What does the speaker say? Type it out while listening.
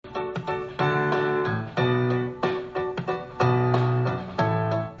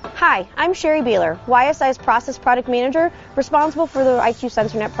Hi, I'm Sherry Beeler, YSI's Process Product Manager, responsible for the IQ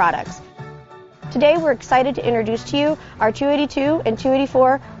SensorNet products. Today we're excited to introduce to you our 282 and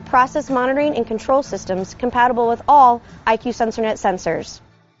 284 process monitoring and control systems compatible with all IQ SensorNet sensors.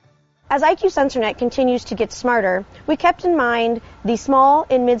 As IQ SensorNet continues to get smarter, we kept in mind the small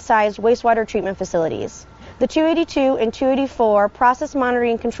and mid-sized wastewater treatment facilities. The 282 and 284 process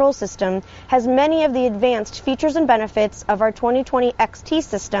monitoring and control system has many of the advanced features and benefits of our 2020 XT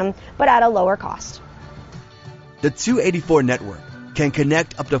system, but at a lower cost. The 284 network can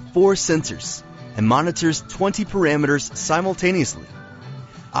connect up to 4 sensors and monitors 20 parameters simultaneously.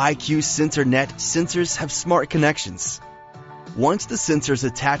 IQ SensorNet sensors have smart connections. Once the sensor is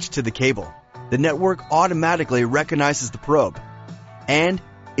attached to the cable, the network automatically recognizes the probe and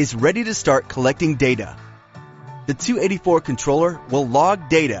is ready to start collecting data. The 284 controller will log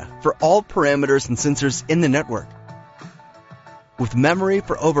data for all parameters and sensors in the network. With memory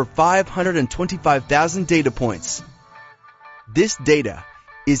for over 525,000 data points, this data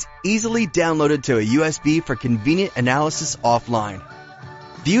is easily downloaded to a USB for convenient analysis offline.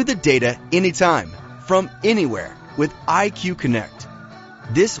 View the data anytime, from anywhere, with IQ Connect.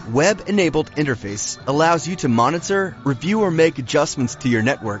 This web-enabled interface allows you to monitor, review, or make adjustments to your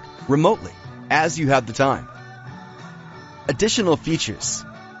network remotely as you have the time. Additional features.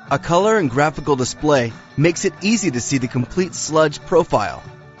 A color and graphical display makes it easy to see the complete sludge profile.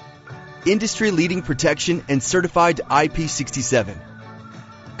 Industry-leading protection and certified IP67.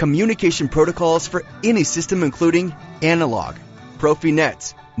 Communication protocols for any system including analog,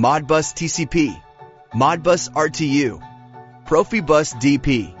 Profinet, Modbus TCP, Modbus RTU, Profibus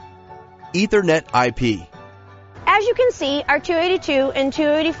DP, Ethernet IP. As you can see, our 282 and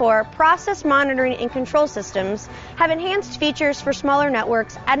 284 process monitoring and control systems have enhanced features for smaller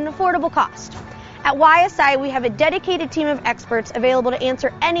networks at an affordable cost. At YSI, we have a dedicated team of experts available to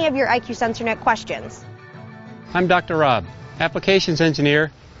answer any of your IQ SensorNet questions. I'm Dr. Rob, Applications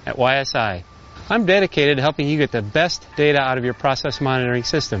Engineer at YSI. I'm dedicated to helping you get the best data out of your process monitoring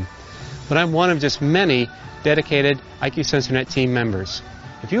system, but I'm one of just many dedicated IQ SensorNet team members.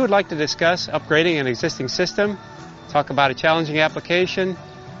 If you would like to discuss upgrading an existing system, talk about a challenging application,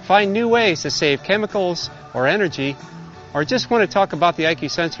 find new ways to save chemicals or energy, or just want to talk about the IQ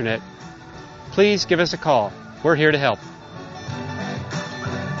SensorNet, please give us a call. We're here to help.